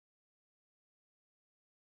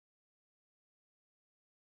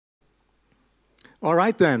All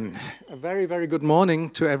right then, a very, very good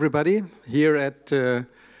morning to everybody here at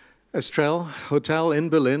Estrel Hotel in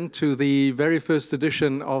Berlin to the very first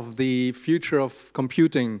edition of the Future of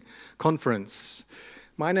Computing conference.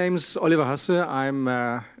 My name's Oliver Hasse. I'm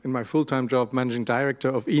in my full-time job Managing Director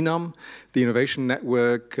of INAM, the Innovation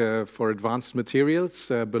Network for Advanced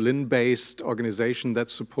Materials, a Berlin-based organization that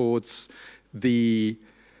supports the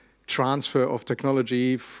transfer of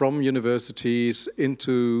technology from universities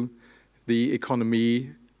into the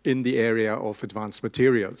economy in the area of advanced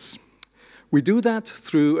materials. We do that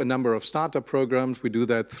through a number of startup programs. We do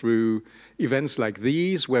that through events like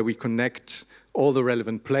these, where we connect all the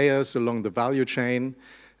relevant players along the value chain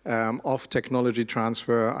of technology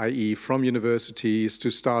transfer, i.e. from universities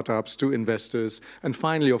to startups to investors, and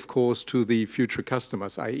finally, of course, to the future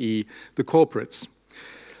customers, i.e. the corporates.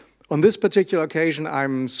 On this particular occasion,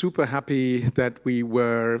 I'm super happy that we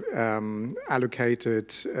were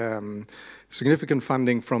allocated significant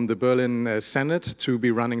funding from the Berlin Senate to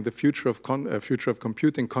be running the Future of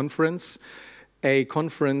Computing conference, a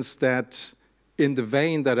conference that, in the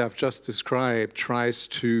vein that I've just described, tries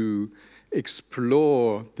to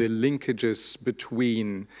explore the linkages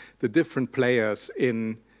between the different players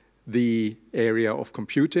in the area of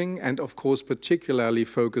computing and, of course, particularly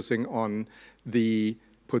focusing on the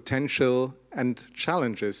potential and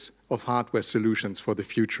challenges of hardware solutions for the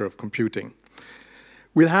future of computing.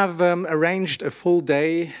 We'll have arranged a full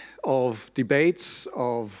day of debates,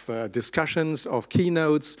 of discussions, of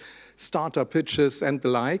keynotes, startup pitches, and the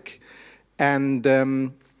like. And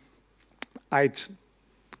I'd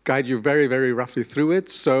guide you very, very roughly through it.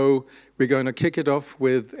 So we're going to kick it off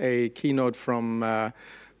with a keynote from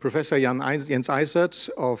Professor Jens Eisert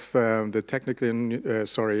of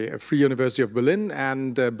the Free University of Berlin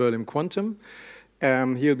and Berlin Quantum.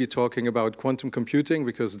 He'll be talking about quantum computing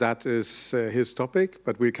because that is his topic,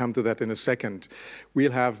 but we'll come to that in a second.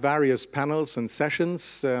 We'll have various panels and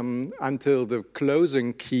sessions until the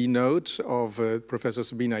closing keynote of Professor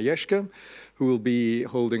Sabina Jeschke, who will be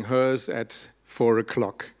holding hers at 4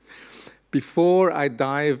 o'clock. Before I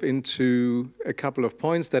dive into a couple of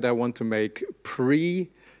points that I want to make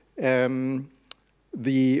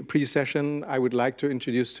the pre-session, I would like to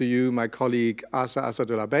introduce to you my colleague Asa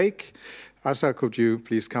de la Beek. Asa, could you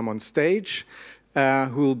please come on stage?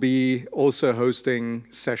 Who will be also hosting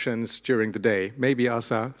sessions during the day. Maybe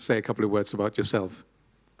Asa, say a couple of words about yourself.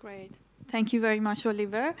 Great. Thank you very much,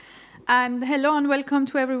 Oliver. And hello and welcome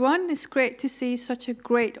to everyone. It's great to see such a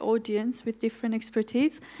great audience with different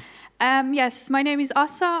expertise. Yes, my name is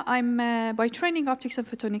Asa. I'm by training optics and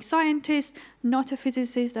photonics scientist, not a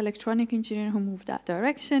physicist, electronic engineer who moved that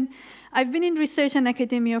direction. I've been in research and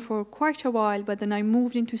academia for quite a while, but then I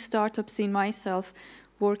moved into startup scene myself,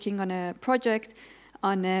 working on a project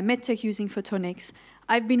on medtech using photonics.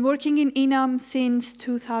 I've been working in INAM since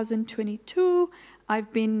 2022.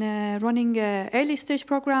 I've been running an early stage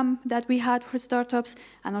program that we had for startups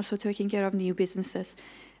and also taking care of new businesses.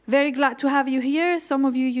 Very glad to have you here. Some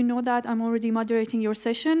of you, you know that I'm already moderating your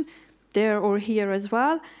session there or here as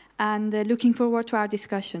well, and looking forward to our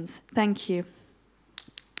discussions. Thank you.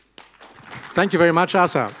 Thank you very much,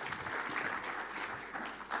 Asa.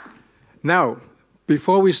 Now,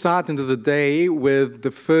 before we start into the day with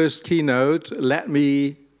the first keynote, let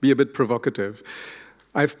me be a bit provocative.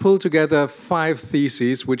 I've pulled together 5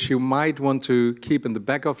 theses which you might want to keep in the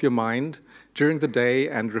back of your mind during the day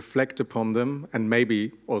and reflect upon them and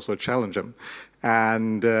maybe also challenge them.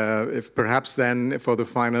 And if perhaps then for the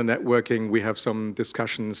final networking, we have some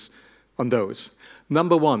discussions on those.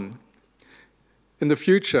 Number 1, in the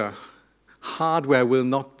future, hardware will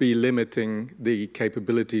not be limiting the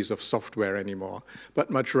capabilities of software anymore, but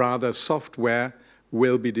much rather software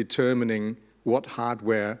will be determining what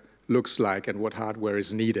hardware looks like and what hardware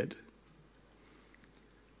is needed.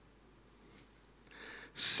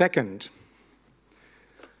 Second,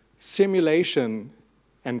 simulation,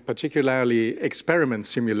 and particularly experiment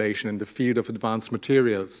simulation in the field of advanced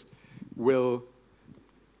materials, will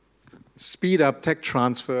speed up tech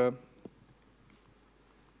transfer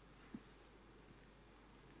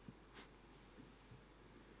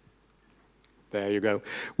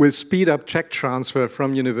will speed up tech transfer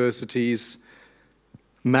from universities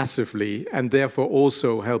massively, and therefore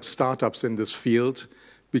also help startups in this field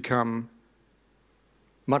become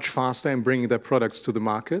much faster in bringing their products to the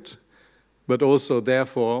market, but also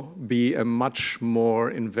therefore be a much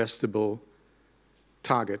more investable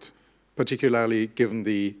target, particularly given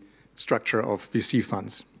the structure of VC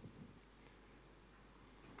funds.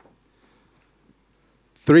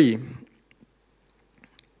 3,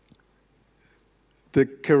 The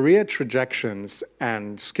career trajectories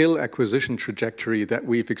and skill acquisition trajectory that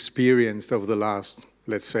we've experienced over the last,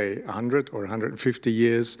 let's say, 100 or 150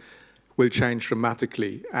 years will change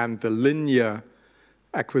dramatically, and the linear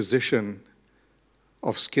acquisition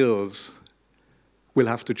of skills will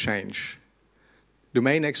have to change.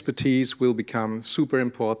 Domain expertise will become super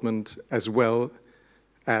important, as well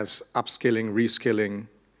as upskilling, reskilling,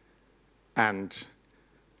 and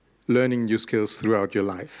learning new skills throughout your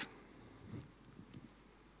life.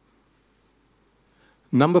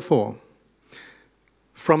 Number 4,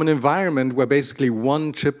 from an environment where basically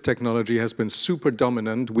one chip technology has been super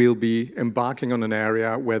dominant, we'll be embarking on an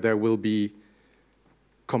area where there will be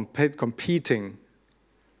competing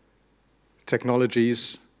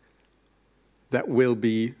technologies that will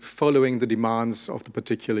be following the demands of the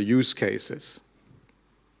particular use cases.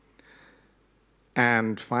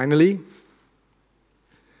 And finally,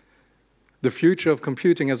 the future of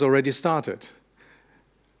computing has already started.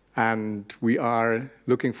 And we are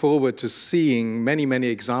looking forward to seeing many, many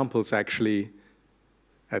examples, actually.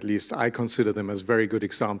 At least I consider them as very good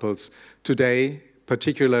examples today,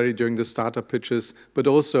 particularly during the startup pitches, but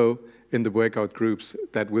also in the workout groups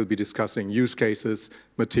that will be discussing use cases,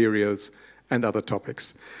 materials, and other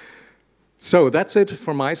topics. So that's it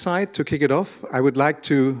from my side to kick it off. I would like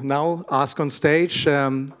to now ask on stage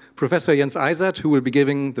Professor Jens Eisert, who will be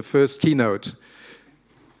giving the first keynote.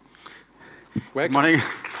 Welcome. Good morning.